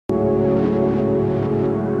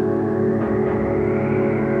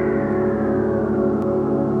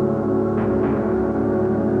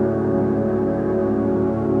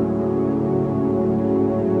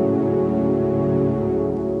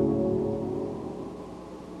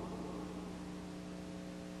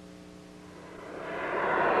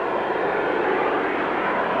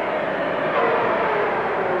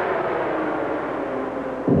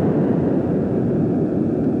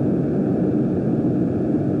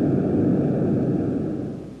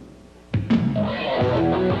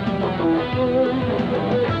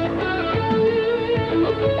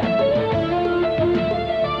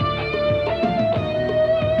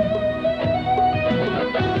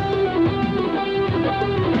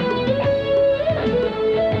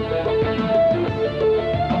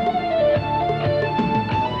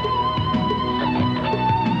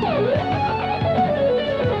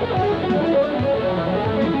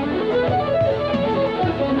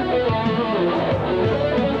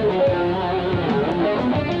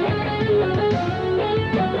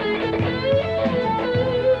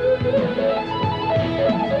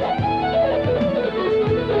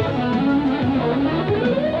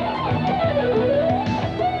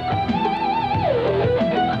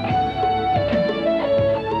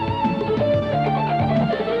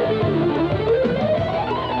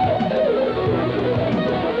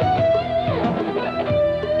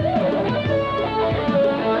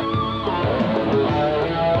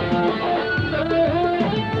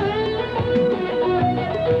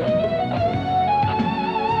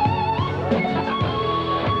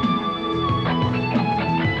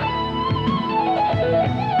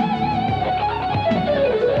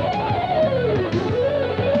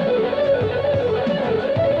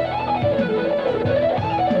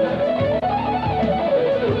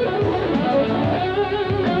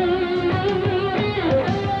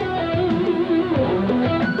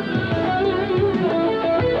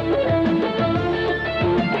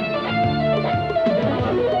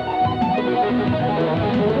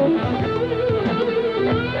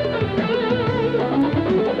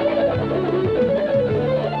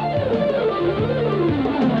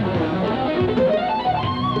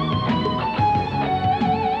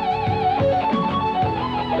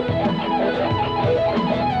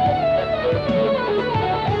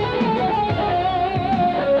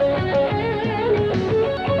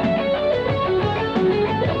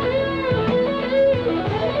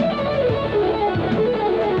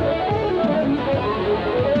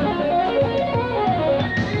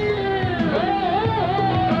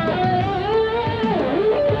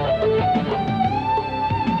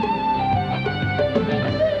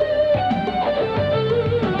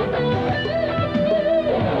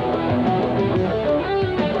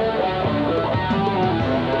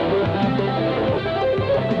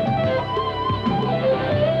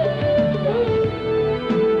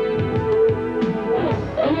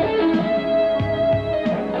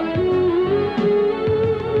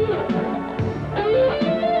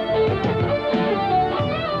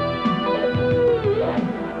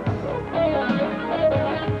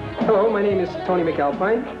my name is Tony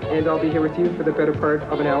MacAlpine, and I'll be here with you for the better part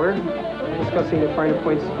of an hour, discussing the finer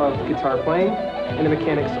points of guitar playing and the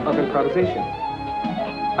mechanics of improvisation.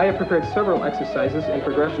 I have prepared several exercises and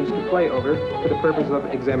progressions to play over for the purpose of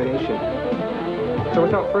examination. So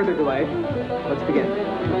without further delay, let's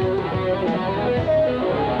begin.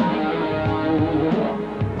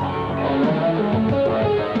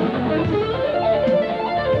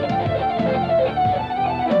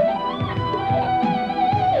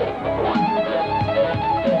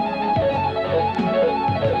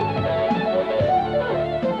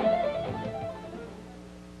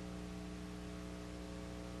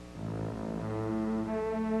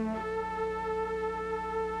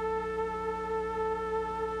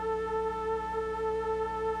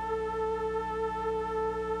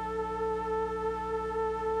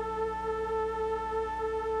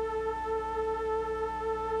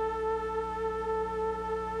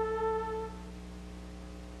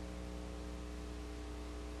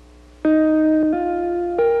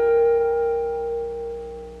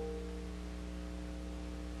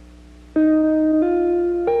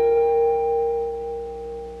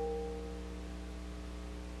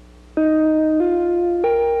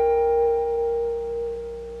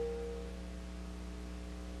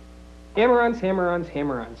 Hammer-ons, hammer-ons,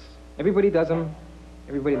 hammer-ons. Everybody does them,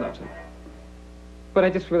 everybody loves them. But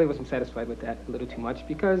I just really wasn't satisfied with that a little too much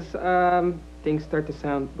because things start to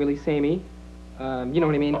sound really samey. You know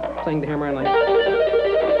what I mean? Playing the hammer-on like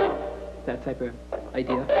that type of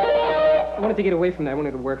idea. I wanted to get away from that. I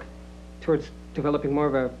wanted to work towards developing more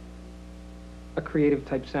of a creative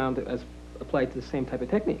type sound as applied to the same type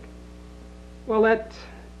of technique. Well, I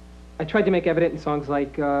tried to make evident in songs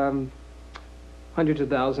like Hundreds of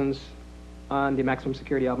Thousands, on the Maximum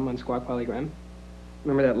Security album on Squawk Polygram.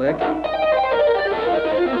 Remember that lick?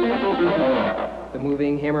 The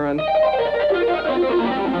moving hammer-on.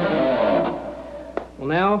 Well,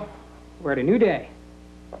 now we're at a new day,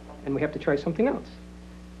 and we have to try something else.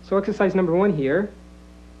 So exercise number 1 here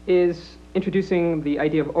is introducing the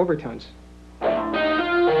idea of overtones. That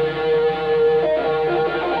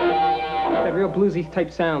real bluesy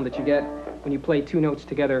type sound that you get when you play 2 notes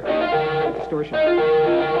together with distortion.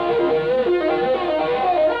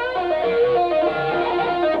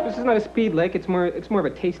 This is not a speed lick, it's more of a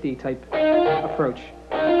tasty type approach.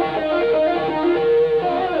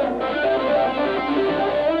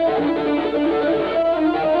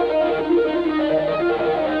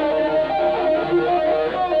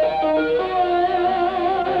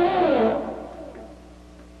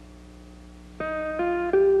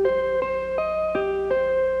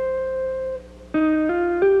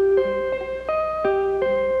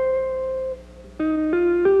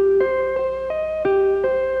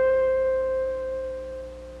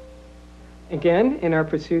 Again, in our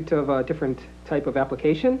pursuit of a different type of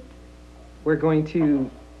application, we're going to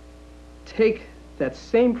take that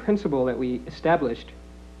same principle that we established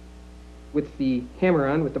with the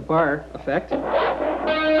hammer-on, with the bar effect,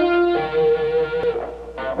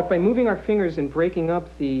 but by moving our fingers and breaking up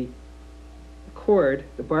the chord,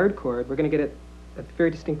 the barred chord, we're going to get a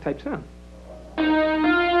very distinct type sound.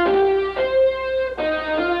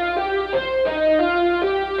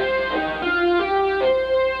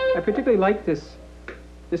 I particularly like this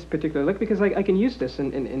particular lick because I can use this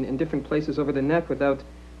in different places over the neck without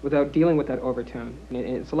dealing with that overtone. And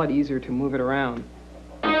it's a lot easier to move it around.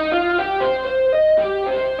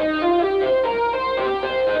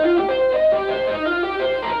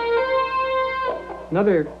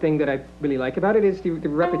 Another thing that I really like about it is the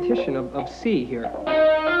repetition of C here.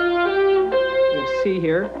 We have C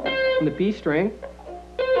here on the B string,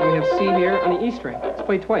 and we have C here on the E string. It's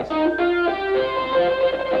played twice.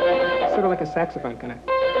 Sort of like a saxophone, kind of.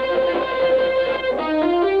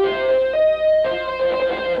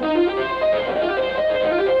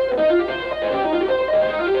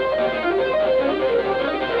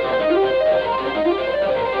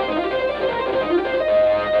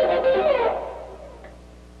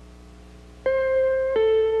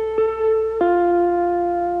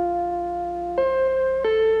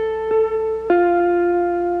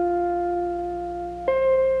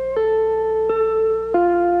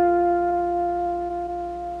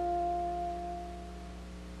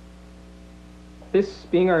 This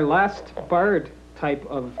being our last barred type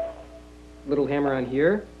of little hammer-on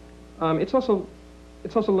here, it's also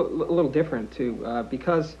a little different too,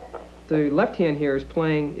 because the left hand here is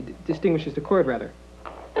playing, it distinguishes the chord rather.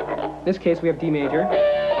 In this case we have D major.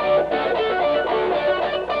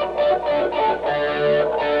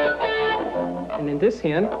 And in this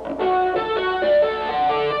hand,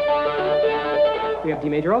 we have D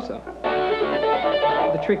major also.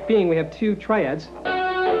 The trick being we have 2 triads.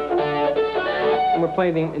 and we're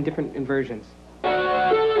playing them in different inversions.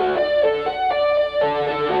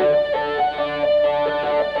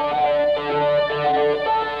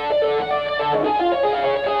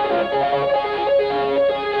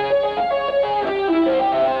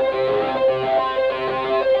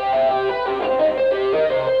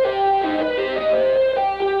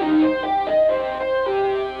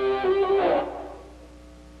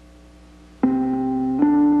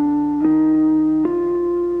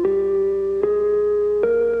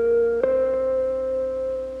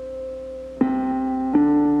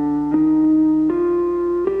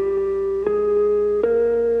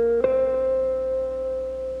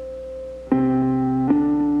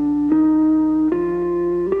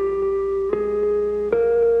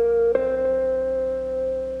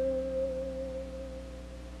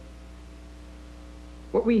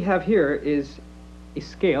 What we have here is a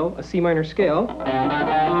scale, a C minor scale,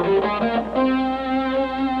 and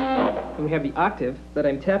we have the octave that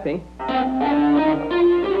I'm tapping,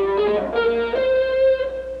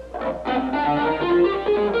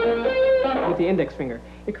 with the index finger.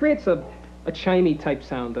 It creates a chimey type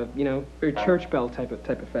sound, of, you know, very church bell type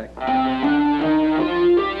effect.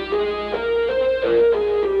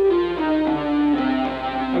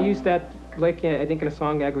 I use that, like I think in a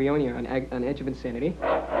song Agrionia on Edge of Insanity.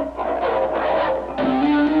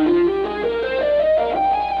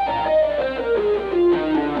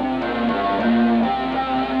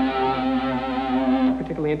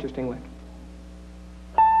 Particularly interesting lick.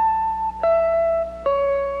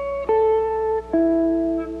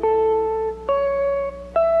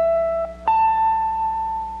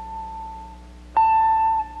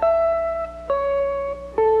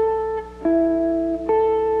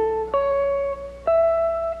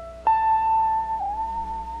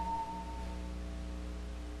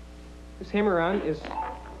 This hammer-on is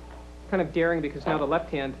kind of daring because now the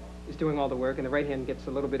left hand is doing all the work and the right hand gets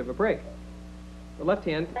a little bit of a break. The left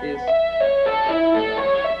hand is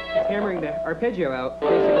hammering the arpeggio out,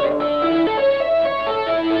 basically.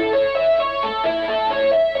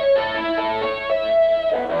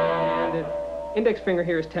 And the index finger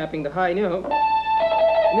here is tapping the high note.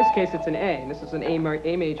 In this case, it's an A, and this is an A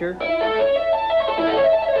major.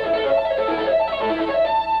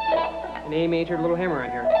 An A major little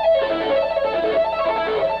hammer-on here.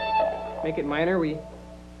 Make it minor, we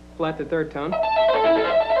flat the third tone.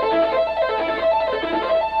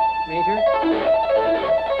 Major.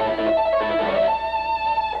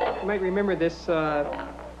 You might remember this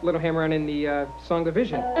little hammer-on in the song The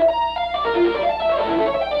Vision.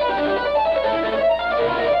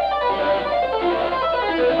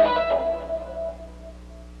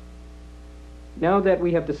 Now that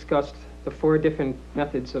we have discussed the 4 different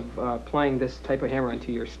methods of applying this type of hammer-on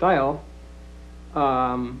to your style,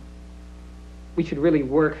 we should really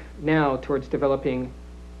work now towards developing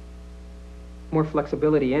more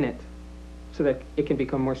flexibility in it so that it can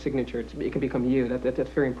become more signature. It can become you. That's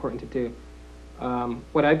very important to do.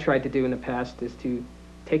 What I've tried to do in the past is to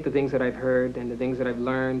take the things that I've heard and the things that I've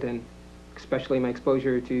learned, and especially my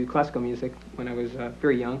exposure to classical music when I was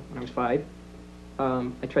very young, when I was 5.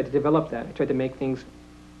 I tried to develop that. I tried to make things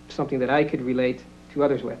something that I could relate to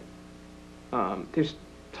others with. There's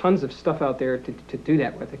tons of stuff out there to do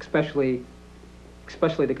that with, especially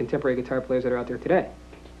the contemporary guitar players that are out there today.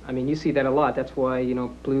 I mean, you see that a lot. That's why, you know,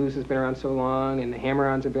 blues has been around so long, and the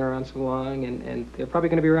hammer-ons have been around so long, and they're probably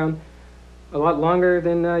going to be around a lot longer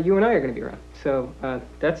than you and I are going to be around. So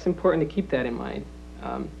that's important to keep that in mind.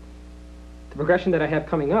 The progression that I have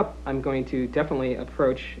coming up, I'm going to definitely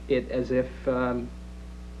approach it as if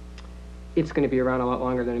it's going to be around a lot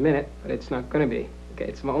longer than a minute, but it's not going to be. Okay,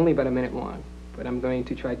 it's only about a minute long, but I'm going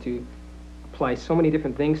to try to apply so many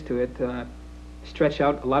different things to it, stretch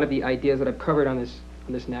out a lot of the ideas that I've covered on this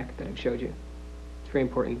neck that I've showed you. It's very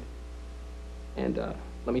important, and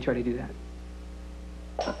let me try to do that.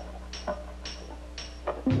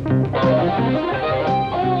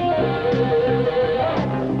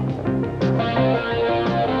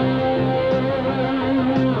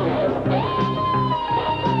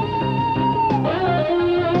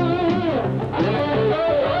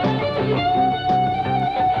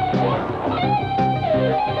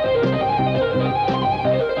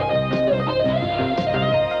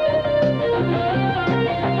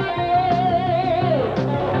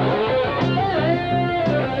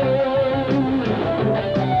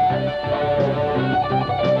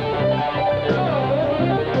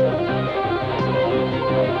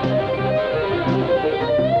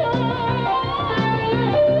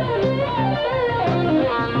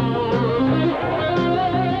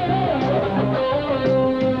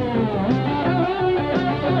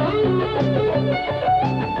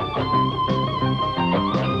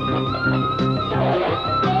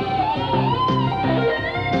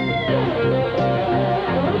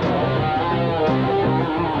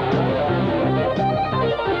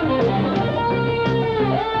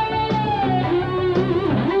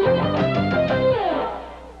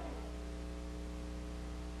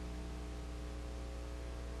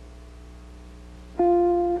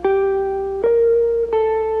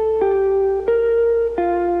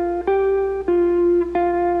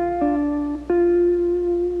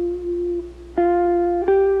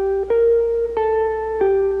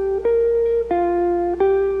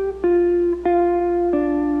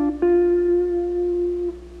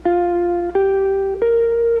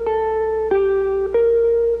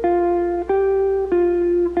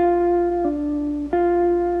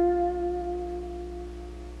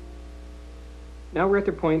 at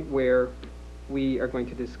the point where we are going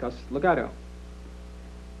to discuss legato.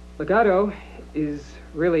 Legato is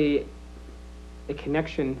really a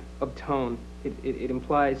connection of tone. It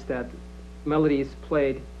implies that melodies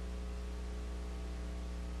played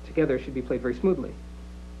together should be played very smoothly.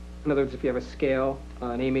 In other words, if you have a scale,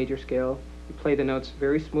 an A major scale, you play the notes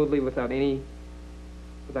very smoothly without any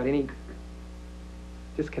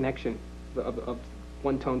disconnection of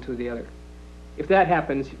one tone to the other. If that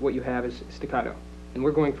happens, what you have is staccato, and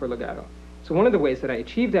we're going for legato. So one of the ways that I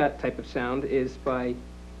achieve that type of sound is by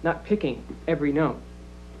not picking every note.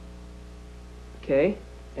 Okay,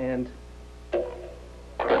 and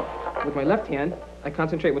with my left hand, I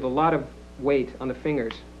concentrate with a lot of weight on the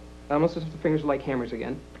fingers. Almost as if the fingers are like hammers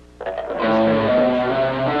again.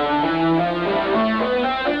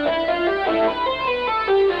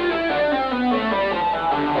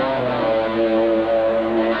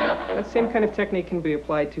 That same kind of technique can be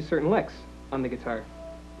applied to certain licks on the guitar.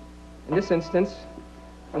 In this instance,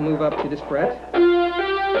 we'll move up to this fret, the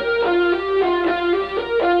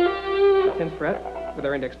 10th fret, with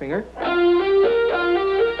our index finger.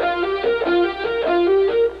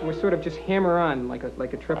 And we're sort of just hammer on like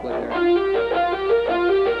a triplet there.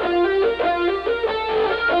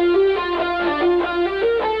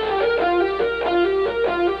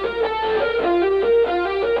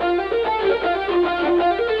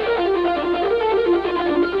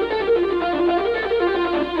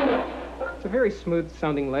 It's a very smooth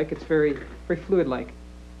sounding lick. It's very fluid like.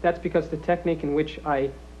 That's because the technique in which I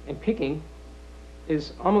am picking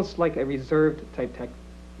is almost like a reserved type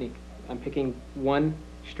technique. I'm picking one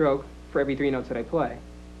stroke for every 3 notes that I play.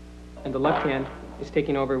 And the left hand is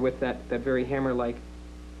taking over with that very hammer-like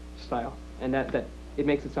style. And that it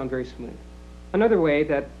makes it sound very smooth. Another way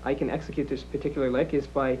that I can execute this particular lick is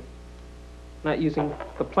by not using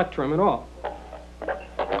the plectrum at all.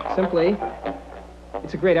 Simply,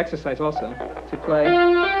 it's a great exercise also to play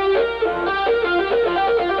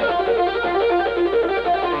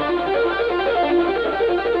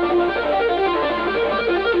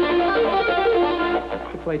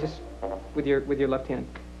just with your left hand,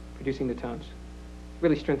 producing the tones.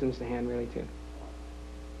 Really strengthens the hand, really, too.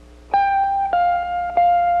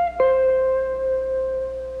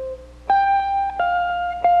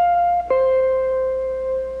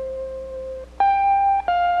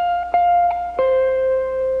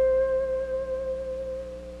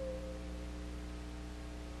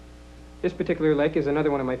 This particular lick is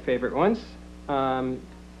another one of my favorite ones.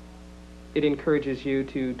 It encourages you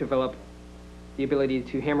to develop the ability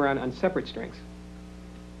to hammer on separate strings.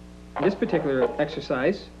 In this particular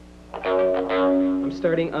exercise, I'm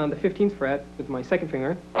starting on the 15th fret with my second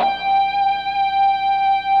finger,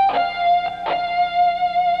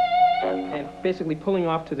 and basically pulling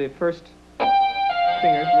off to the first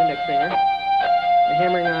finger, the index finger, and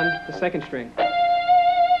hammering on the second string.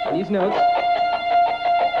 And these notes,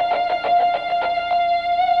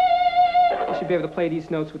 you should be able to play these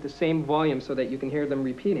notes with the same volume so that you can hear them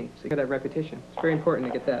repeating. So you hear that repetition. It's very important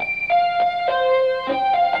to get that.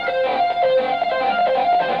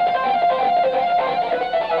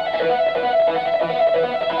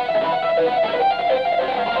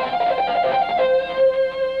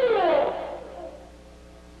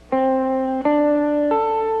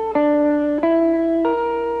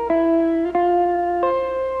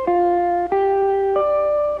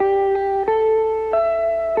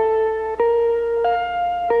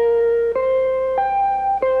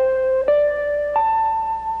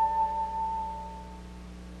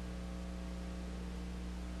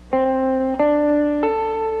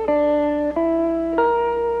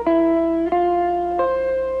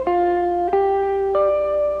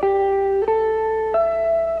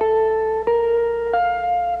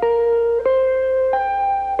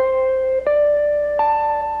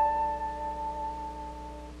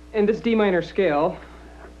 In this D minor scale,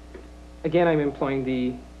 again, I'm employing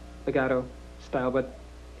the legato style, but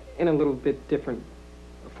in a little bit different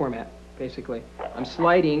format, basically. I'm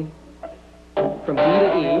sliding from D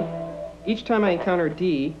to E. Each time I encounter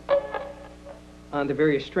D on the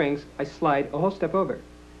various strings, I slide a whole step over.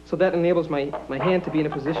 So that enables my hand to be in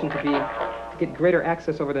a position to get greater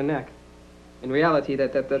access over the neck. In reality,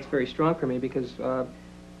 that's very strong for me because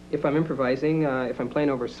if I'm improvising, if I'm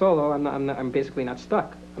playing over a solo, I'm basically not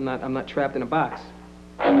stuck. I'm not trapped in a box.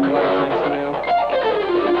 A lot of times,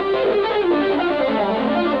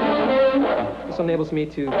 this enables me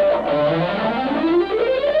to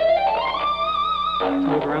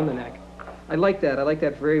move around the neck. I like that. I like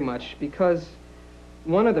that very much because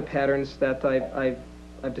one of the patterns that I've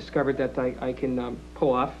discovered that I can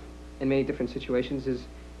pull off in many different situations is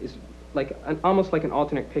like almost like an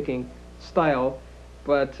alternate picking style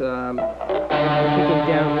but picking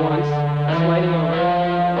down once, sliding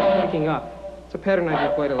over, picking up. It's a pattern I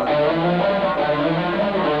do quite a lot.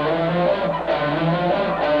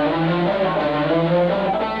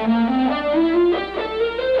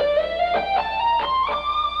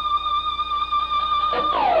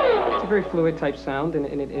 It's a very fluid type sound, and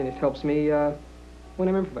it helps me when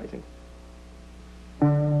I'm improvising.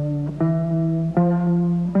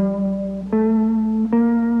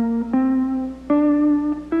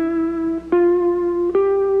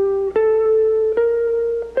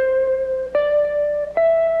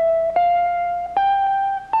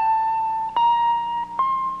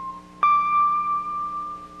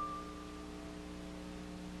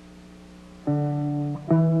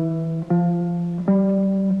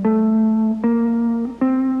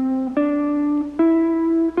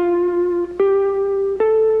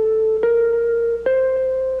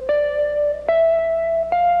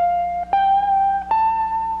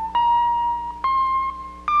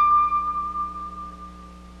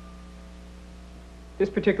 This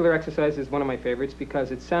particular exercise is one of my favorites because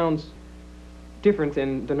it sounds different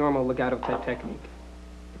than the normal legato type technique.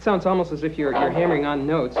 It sounds almost as if you're hammering on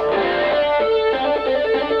notes.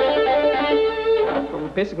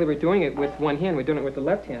 But basically we're doing it with one hand. We're doing it with the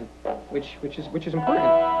left hand, which is important.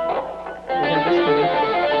 We have this coming.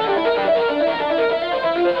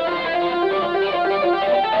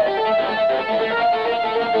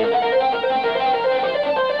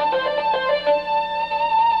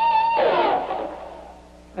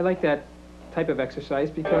 I like that type of exercise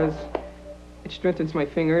because it strengthens my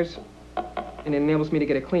fingers and it enables me to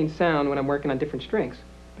get a clean sound when I'm working on different strings,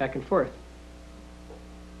 back and forth.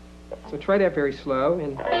 So try that very slow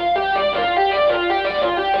and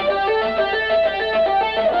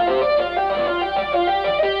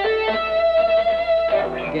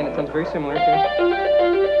again, it sounds very similar to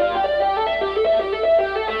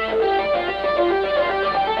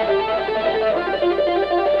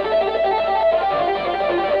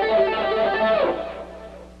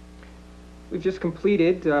We've just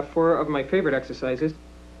completed 4 of my favorite exercises.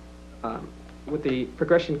 With the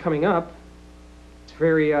progression coming up, it's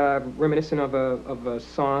very reminiscent of a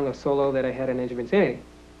song, a solo that I had in Edge of Insanity.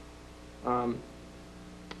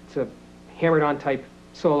 It's a hammered-on type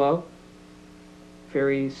solo,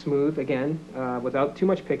 very smooth, again, without too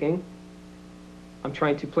much picking. I'm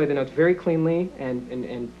trying to play the notes very cleanly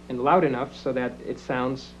and loud enough so that it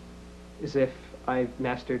sounds as if I've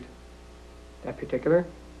mastered that particular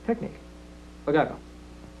technique. Legato.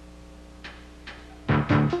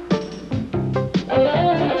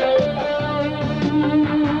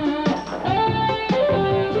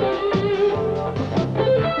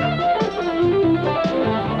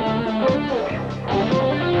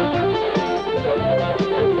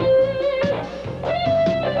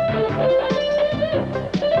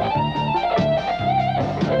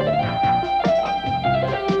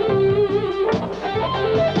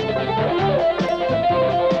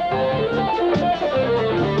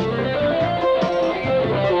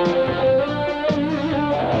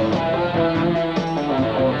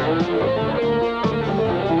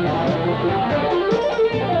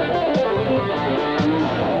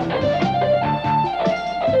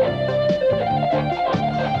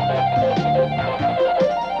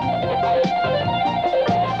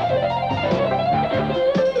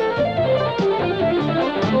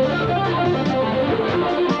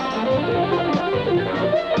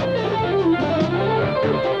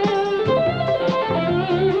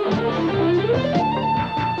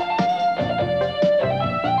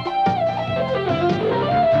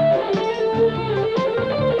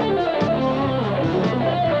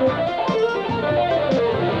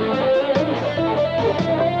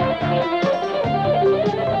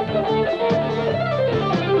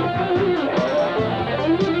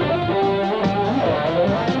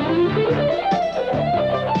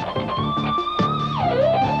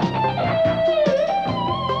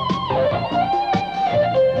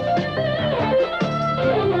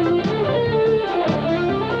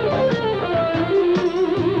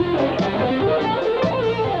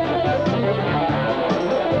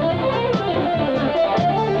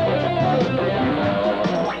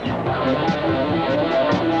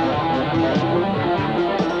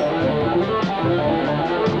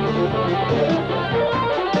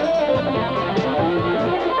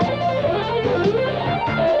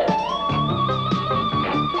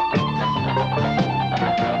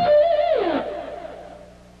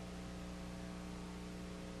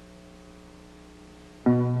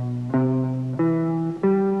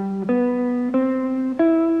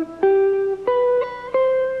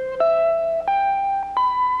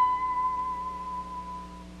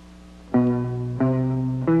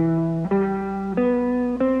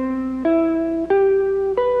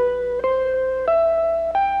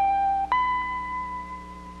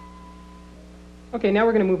 Okay, now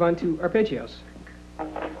we're going to move on to arpeggios.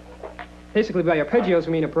 Basically, by arpeggios,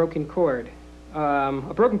 we mean a broken chord.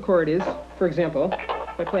 A broken chord is, for example,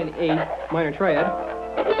 if I play an A minor triad,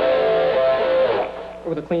 or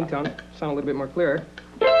with a clean tone, sound a little bit more clearer.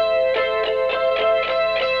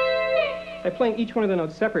 By playing each one of the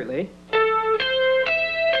notes separately, this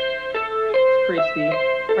creates the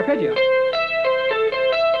arpeggio.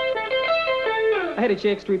 I had a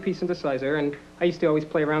JX 3-piece synthesizer, and I used to always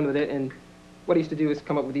play around with it, and what I used to do is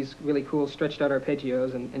come up with these really cool stretched out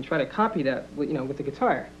arpeggios and try to copy that with, with the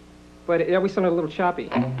guitar. But it always sounded a little choppy.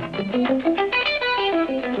 So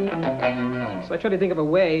I tried to think of a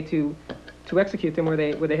way to execute them where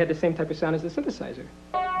they had the same type of sound as the synthesizer.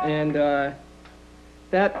 And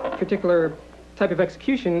that particular type of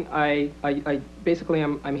execution, I basically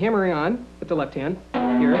I'm hammering on with the left hand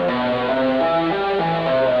here, and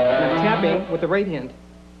I'm tapping with the right hand.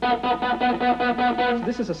 So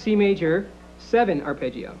this is a C major 7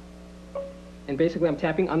 arpeggio, and basically I'm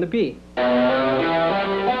tapping on the B.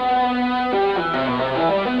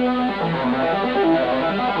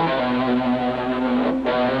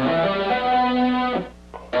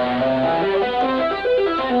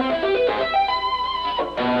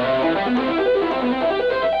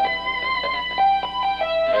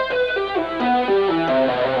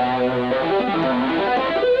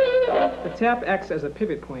 The tap acts as a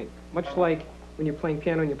pivot point, much like when you're playing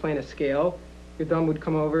piano and you're playing a scale. Your thumb would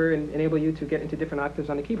come over and enable you to get into different octaves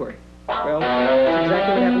on the keyboard. Well, that's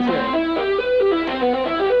exactly what happens here.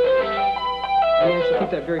 I managed to keep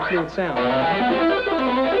that very fluid sound.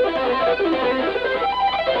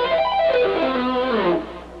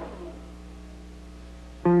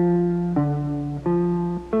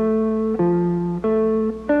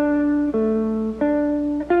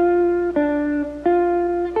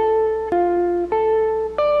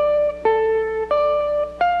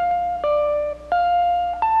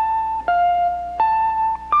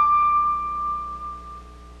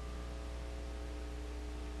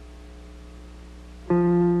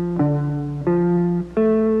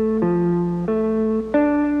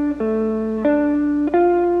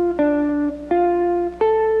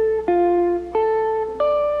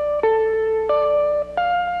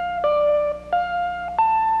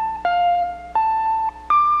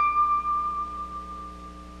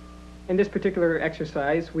 In this particular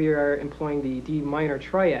exercise, we are employing the D minor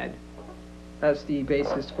triad as the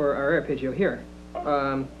basis for our arpeggio here.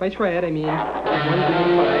 By triad, I mean 1, 3,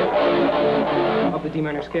 5 of the D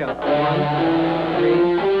minor scale. 1, 3,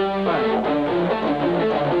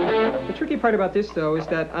 5. The tricky part about this, though, is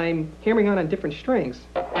that I'm hammering on different strings.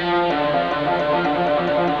 But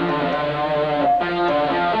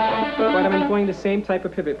I'm employing the same type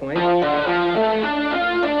of pivot point to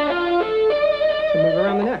move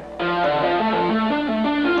around the neck.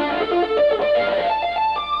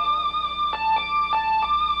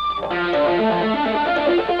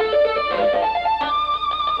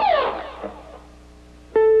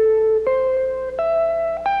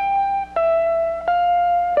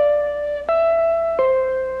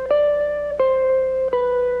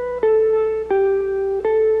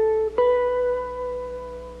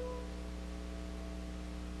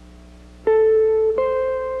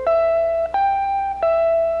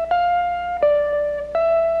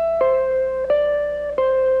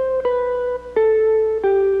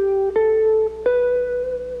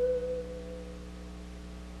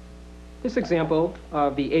 This example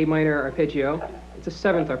of the A minor arpeggio, it's a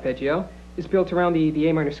 7th arpeggio, is built around the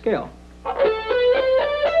A minor scale.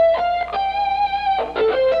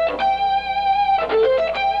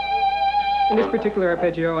 In this particular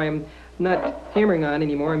arpeggio, I am not hammering on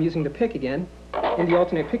anymore. I'm using the pick again in the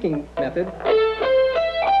alternate picking method.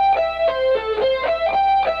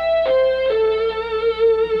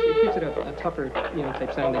 It gives it a tougher,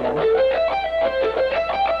 type sound again.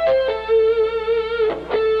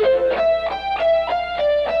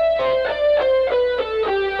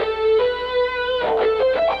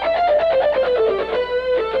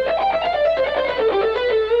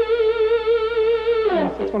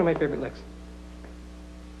 It's one of my favorite licks.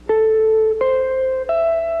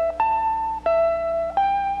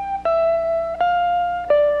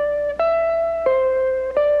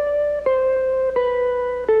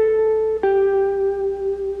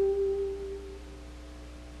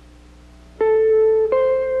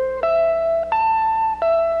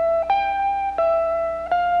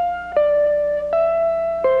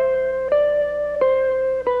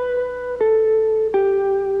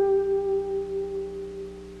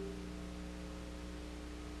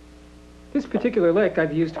 This particular lick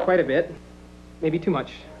I've used quite a bit, maybe too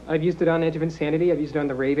much. I've used it on Edge of Insanity, I've used it on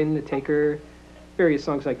The Raven, The Taker, various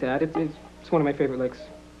songs like that. It's It's one of my favorite licks.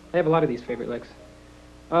 I have a lot of these favorite licks.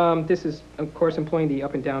 This is, of course, employing the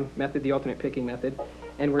up and down method, the alternate picking method.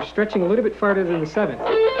 And we're stretching a little bit farther than the 7th,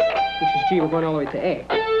 which is G. We're going all the way to A.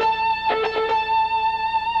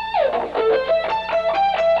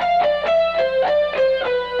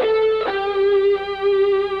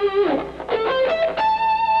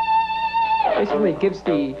 Basically, it gives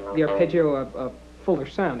the arpeggio a fuller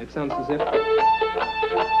sound. It sounds as if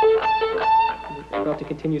you're about to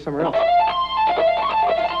continue somewhere else.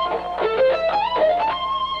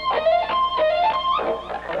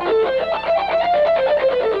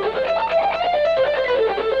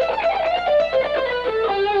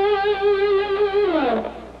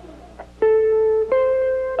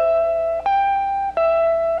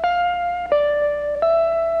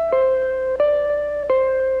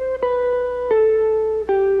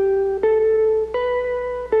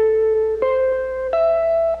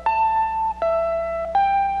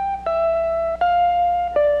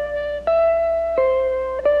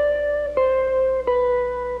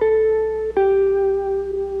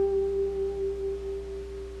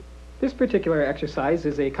 This particular exercise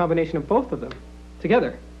is a combination of both of them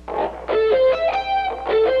together. I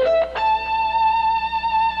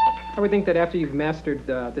would think that after you've mastered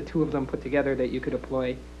the two of them put together, that you could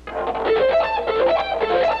employ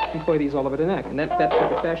these all over the neck, and that type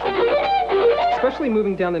of fashion. Especially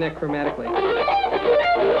moving down the neck chromatically.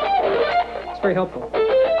 It's very helpful.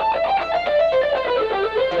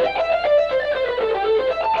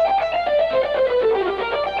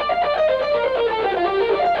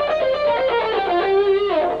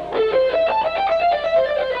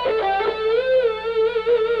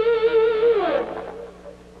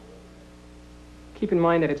 Keep in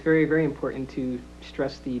mind that it's very, very important to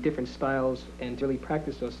stress the different styles and really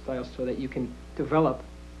practice those styles so that you can develop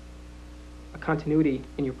a continuity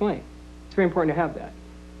in your playing. It's very important to have that.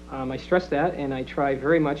 I stress that, and I try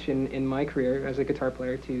very much in my career as a guitar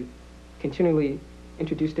player to continually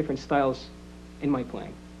introduce different styles in my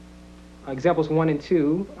playing. Examples 1 and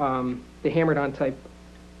 2, the hammered-on type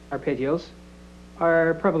arpeggios,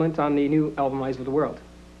 are prevalent on the new album Eyes of the World.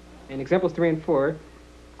 And examples 3 and 4,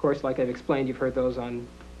 of course, like I've explained, you've heard those on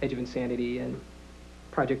Edge of Insanity and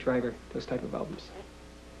Project Driver, those type of albums.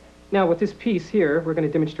 Now, with this piece here, we're going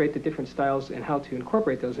to demonstrate the different styles and how to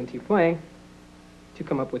incorporate those into your playing to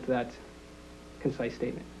come up with that concise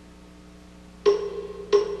statement.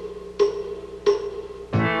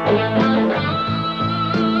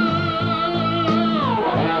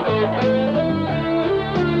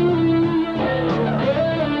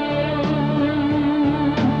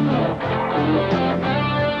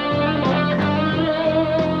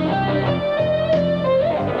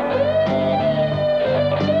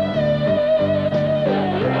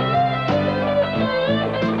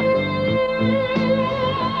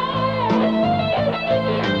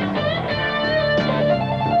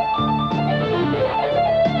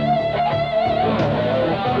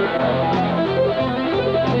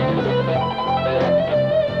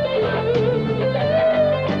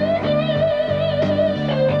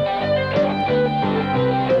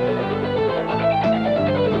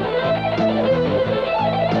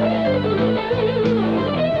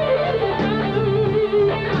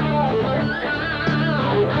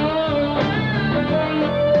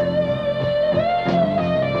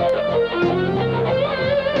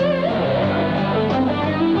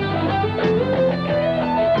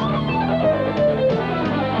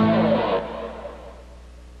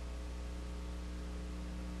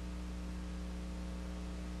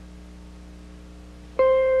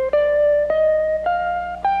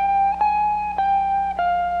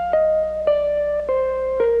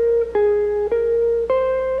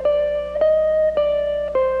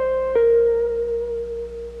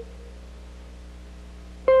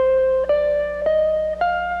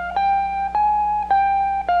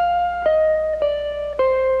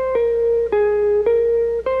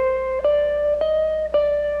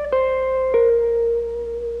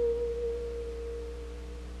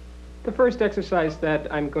 The first exercise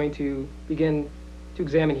that I'm going to begin to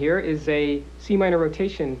examine here is a C minor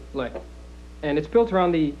rotation lick, and it's built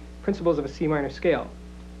around the principles of a C minor scale,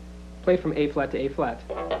 played from A flat to A flat.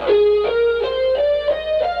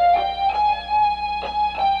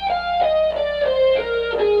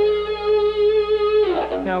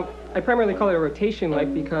 Now, I primarily call it a rotation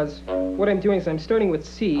lick because what I'm doing is I'm starting with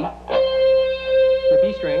C, the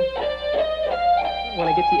B string. When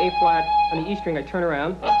I get to A flat on the E string, I turn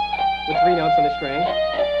around with 3 notes on the string,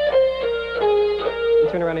 and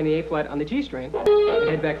turn around on the A flat on the G string, and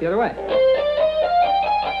head back the other way.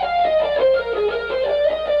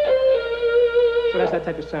 So that's that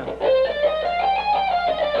type of sound.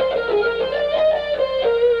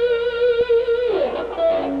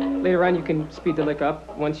 Later on, you can speed the lick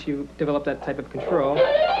up once you develop that type of control.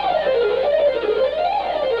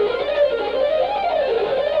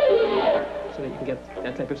 So that you can get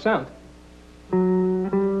that type of sound.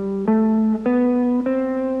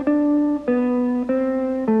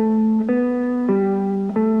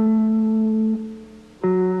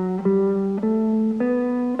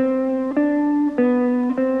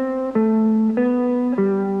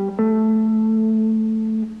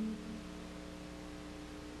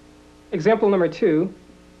 Example number 2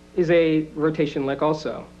 is a rotation lick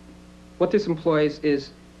also. What this employs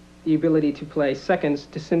is the ability to play seconds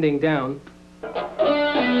descending down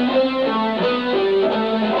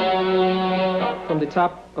from the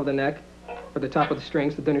top of the neck, or the top of the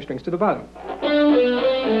strings, the dinner strings, to the bottom.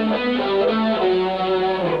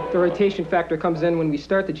 The rotation factor comes in when we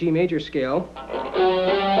start the G major scale.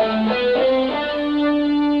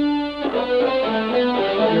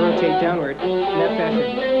 You rotate downward in that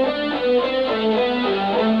fashion.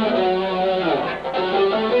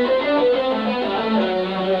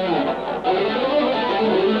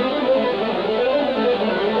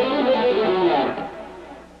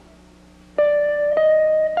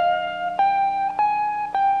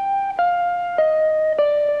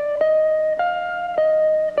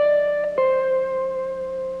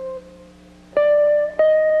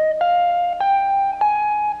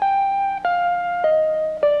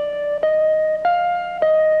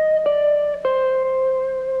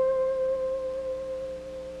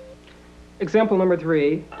 Example number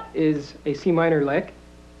 3 is a C minor lick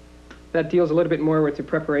that deals a little bit more with the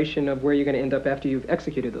preparation of where you're going to end up after you've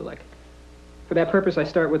executed the lick. For that purpose, I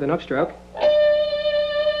start with an upstroke.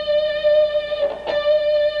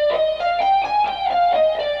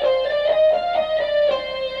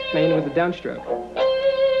 And I end with a downstroke.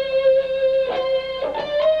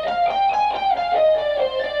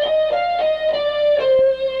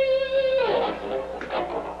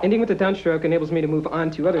 Ending with the downstroke enables me to move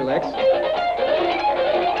on to other licks.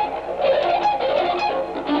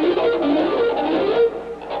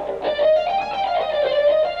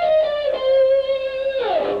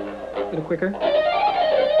 A little quicker.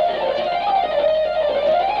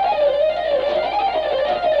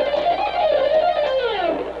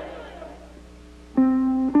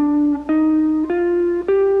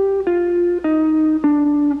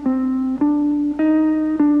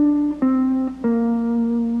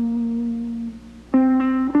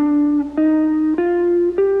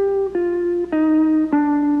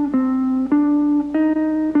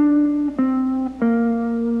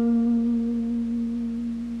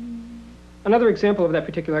 Another example of that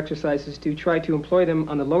particular exercise is to try to employ them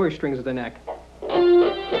on the lower strings of the neck.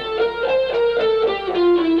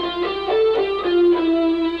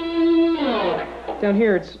 Down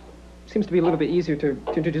here, it seems to be a little bit easier to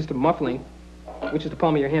introduce the muffling, which is the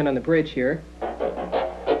palm of your hand on the bridge here.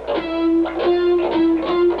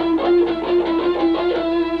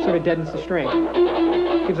 Sort of deadens the string.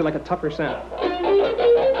 Gives it like a tougher sound.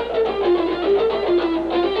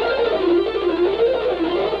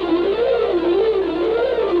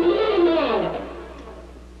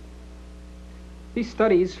 These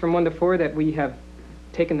studies from 1 to 4 that we have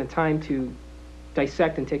taken the time to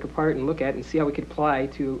dissect and take apart and look at and see how we could apply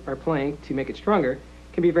to our playing to make it stronger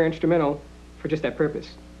can be very instrumental for just that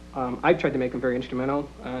purpose. I've tried to make them very instrumental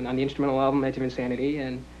on the instrumental album Edge of Insanity,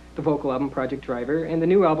 and the vocal album Project Driver, and the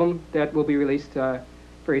new album that will be released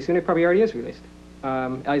very soon. It probably already is released,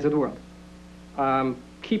 Eyes of the World.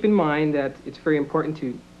 Keep in mind that it's very important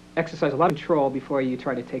to exercise a lot of control before you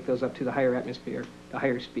try to take those up to the higher atmosphere, the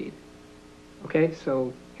higher speed. Okay,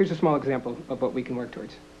 so here's a small example of what we can work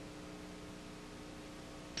towards.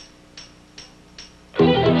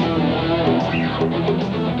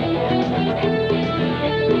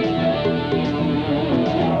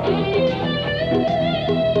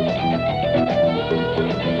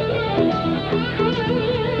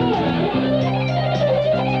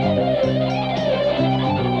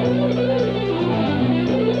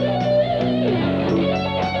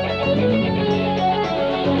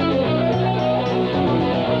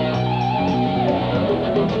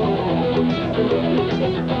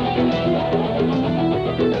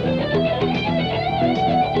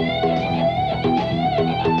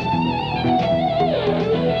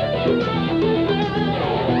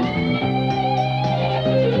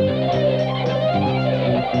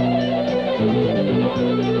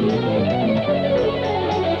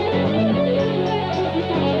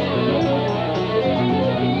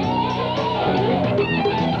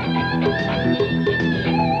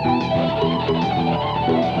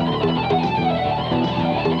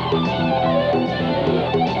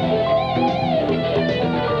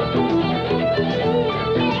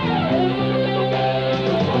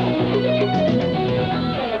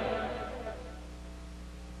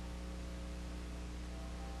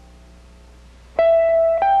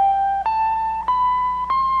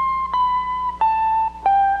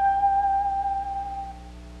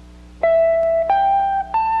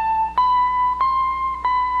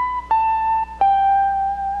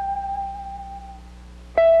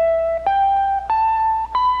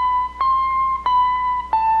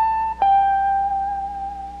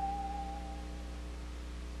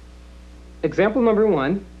 Example number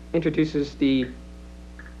 1 introduces the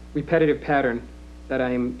repetitive pattern that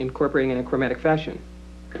I'm incorporating in a chromatic fashion.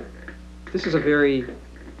 This is a very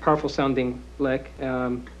powerful sounding lick.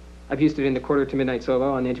 I've used it in the Quarter to Midnight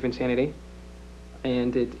solo on the Edge of Insanity,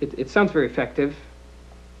 and it sounds very effective.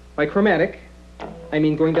 By chromatic, I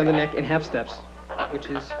mean going down the neck in half steps, which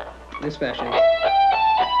is this fashion.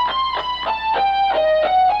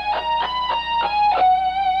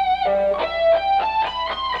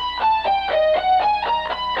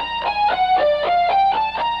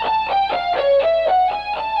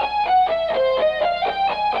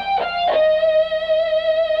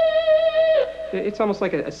 It's almost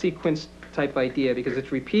like a sequence type idea because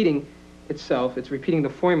it's repeating itself, it's repeating the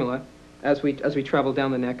formula as we travel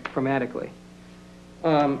down the neck chromatically.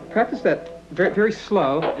 Practice that very, very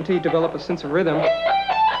slow until you develop a sense of rhythm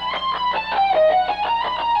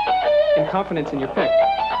and confidence in your pick.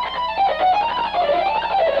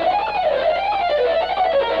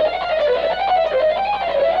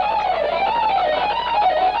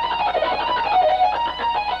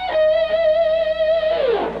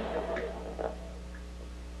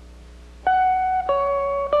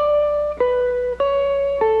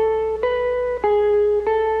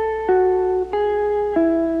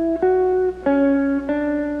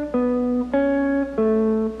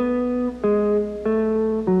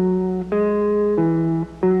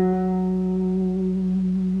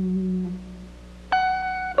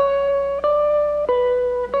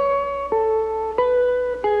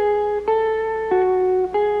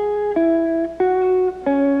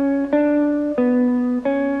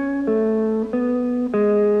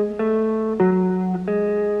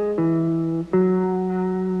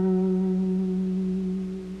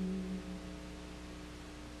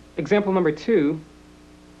 Example number 2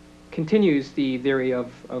 continues the theory of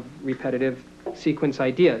repetitive sequence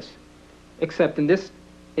ideas, except in this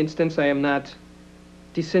instance I am not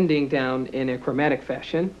descending down in a chromatic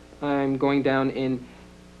fashion. I'm going down in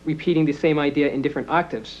repeating the same idea in different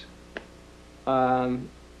octaves.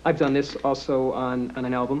 I've done this also on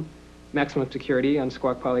an album, Maximum Security on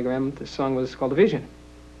Squawk Polygram. The song was called A Vision.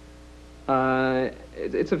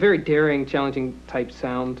 It's a very daring, challenging type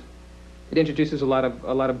sound. It introduces a lot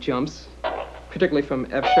of jumps, particularly from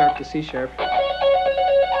F sharp to C sharp.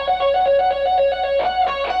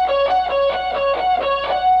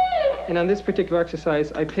 And on this particular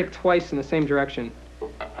exercise, I pick twice in the same direction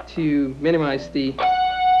to minimize the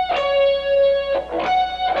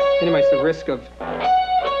risk of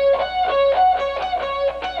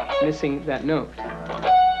missing that note.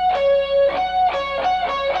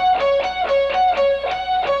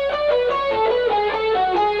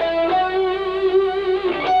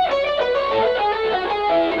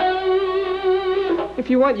 If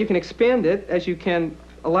you want, you can expand it, as you can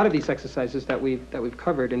a lot of these exercises that we've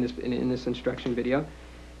covered in this instruction video.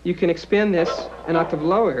 You can expand this an octave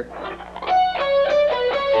lower. Two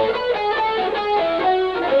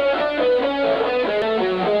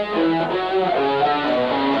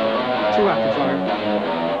octaves lower.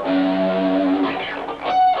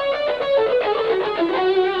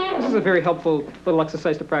 This is a very helpful little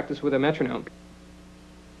exercise to practice with a metronome.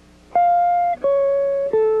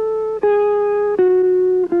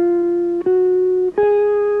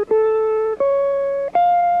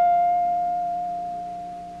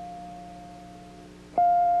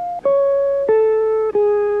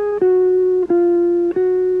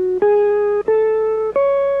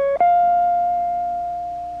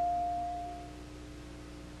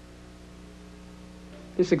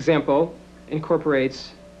 This example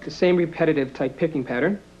incorporates the same repetitive type picking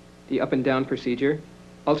pattern, the up and down procedure,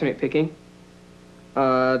 alternate picking.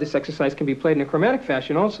 This exercise can be played in a chromatic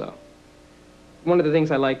fashion also. One of the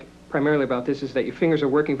things I like primarily about this is that your fingers are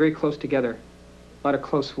working very close together, a lot of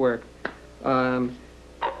close work.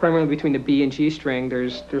 Primarily between the B and G string,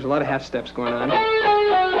 there's a lot of half steps going on.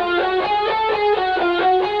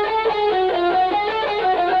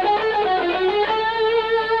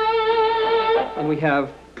 And we have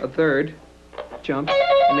a third jump,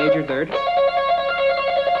 a major third. I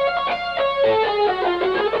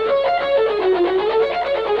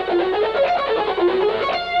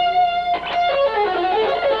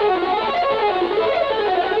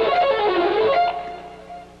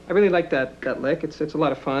really like that lick. It's a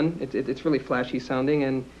lot of fun. It's really flashy sounding,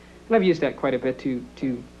 and I've used that quite a bit to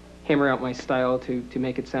hammer out my style, to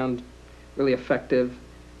make it sound really effective.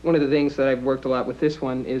 One of the things that I've worked a lot with this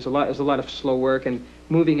one is a lot of slow work and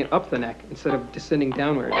moving it up the neck instead of descending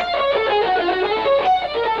downward.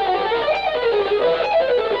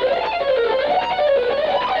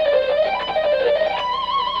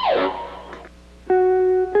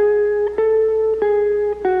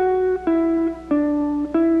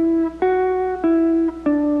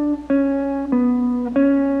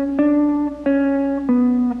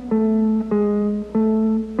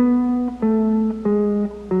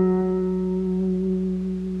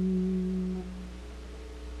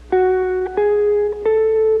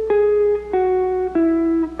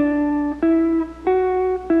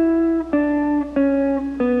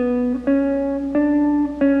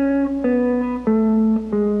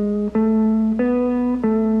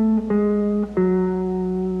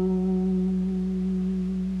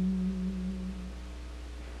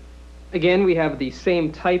 Again, we have the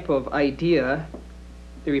same type of idea,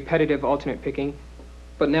 the repetitive alternate picking,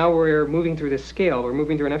 but now we're moving through this scale. We're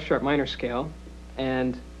moving through an F sharp minor scale,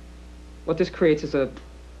 and what this creates is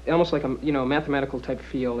almost like a mathematical type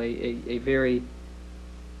feel, a very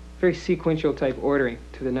sequential type ordering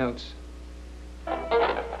to the notes.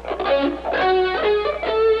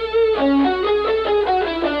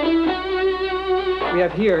 We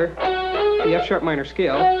have here the F sharp minor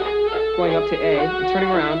scale going up to A and turning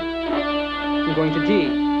around and going to D.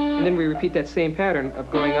 And then we repeat that same pattern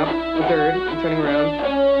of going up a third and turning around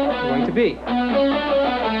and going to B.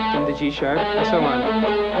 Then the G sharp and so on.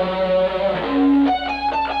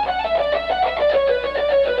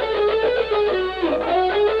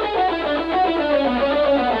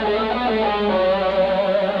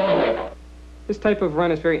 This type of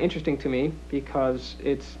run is very interesting to me because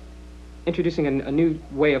it's introducing a new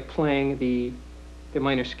way of playing the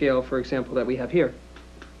minor scale, for example, that we have here.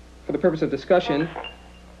 For the purpose of discussion,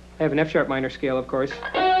 I have an F sharp minor scale, of course,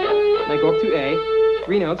 and I go up to A,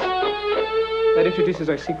 3 notes. That introduces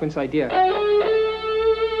our sequence idea.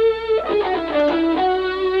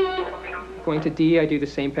 Going to D, I do the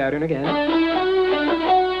same pattern again.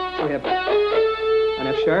 So we have an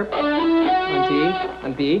F sharp, on D,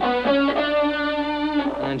 on B, and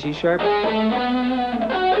on G sharp.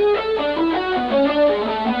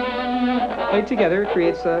 Played together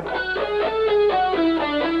creates a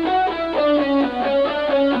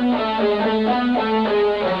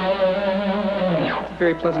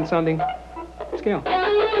very pleasant sounding scale.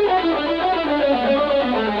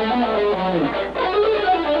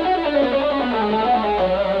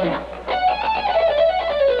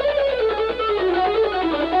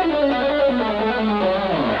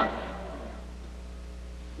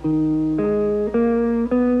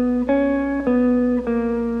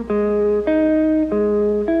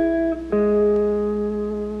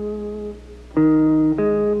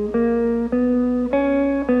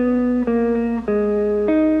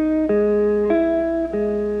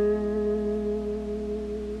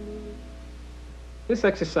 This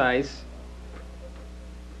exercise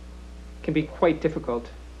can be quite difficult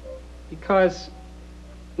because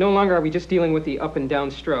no longer are we just dealing with the up and down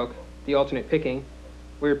stroke, the alternate picking.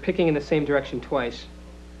 We're picking in the same direction twice.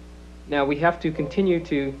 Now we have to continue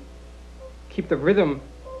to keep the rhythm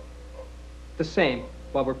the same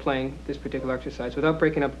while we're playing this particular exercise without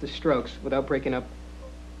breaking up the strokes, without breaking up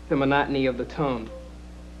the monotony of the tone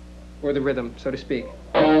or the rhythm, so to speak.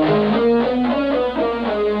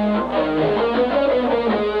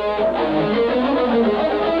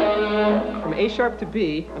 From A sharp to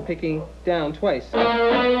B, I'm picking down twice. The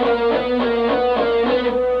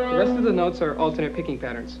rest of the notes are alternate picking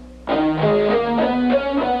patterns.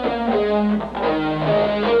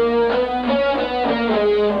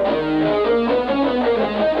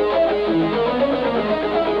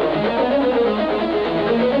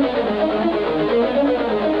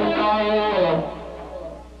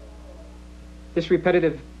 This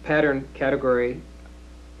repetitive pattern category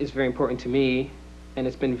is very important to me, and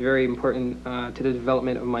it's been very important to the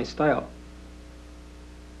development of my style.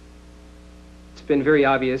 It's been very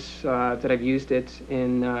obvious that I've used it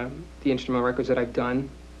in the instrumental records that I've done,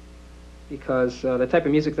 because the type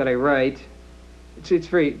of music that I write, it's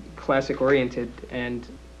very classic oriented, and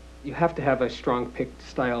you have to have a strong picked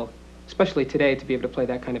style, especially today, to be able to play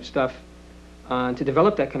that kind of stuff. To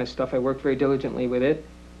develop that kind of stuff, I worked very diligently with it.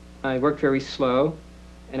 I worked very slow,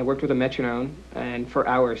 and I worked with a metronome, and for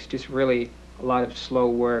hours, just really a lot of slow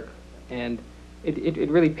work, and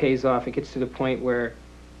it really pays off. It gets to the point where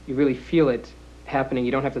you really feel it happening.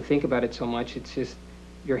 You don't have to think about it so much. It's just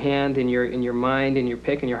your hand and your mind and your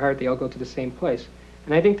pick and your heart, they all go to the same place.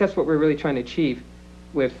 And I think that's what we're really trying to achieve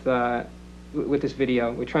with this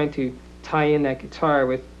video. We're trying to tie in that guitar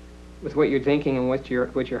with what you're thinking and what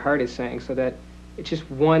your heart is saying, so that it's just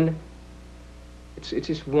one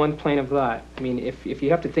plane of thought. I mean, if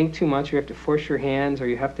you have to think too much, or you have to force your hands, or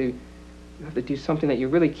you have to do something that you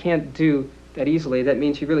really can't do that easily, that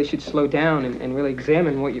means you really should slow down and really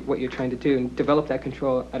examine what you're trying to do and develop that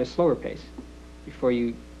control at a slower pace before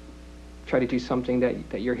you try to do something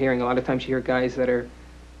that you're hearing. A lot of times you hear guys that are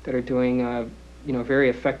doing very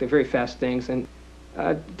effective, very fast things, and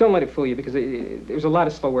don't let it fool you, because there's a lot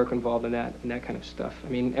of slow work involved in that kind of stuff. I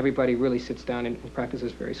mean, everybody really sits down and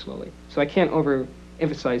practices very slowly. So I can't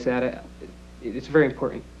overemphasize that. It's very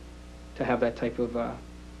important to have that type of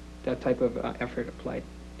effort applied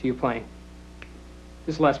to your playing.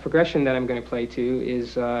 This last progression that I'm going to play to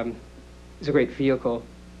is a great vehicle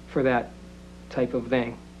for that type of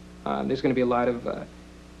thing. There's going to be a lot of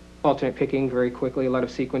alternate picking very quickly, a lot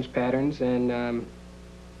of sequence patterns, and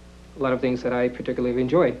a lot of things that I particularly have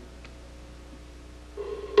enjoyed.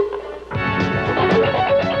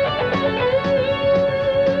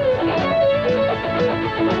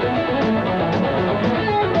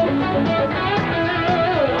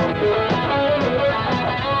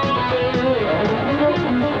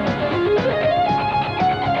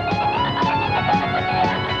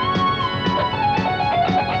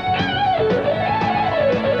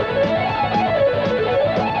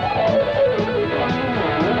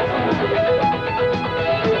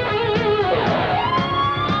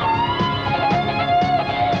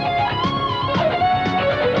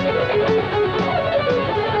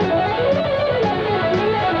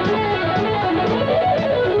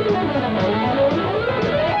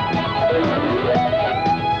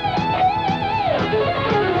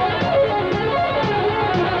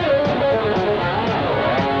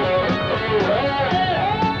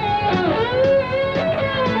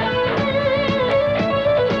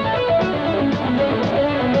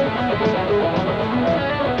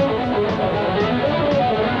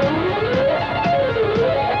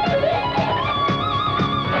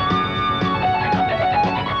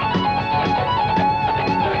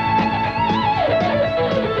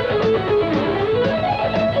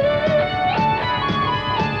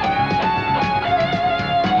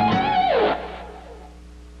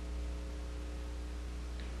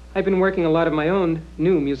 I've been working a lot of my own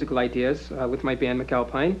new musical ideas with my band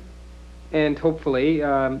MacAlpine, and hopefully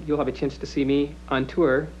you'll have a chance to see me on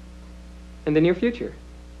tour in the near future.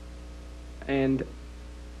 And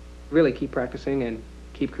really keep practicing and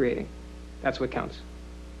keep creating. That's what counts.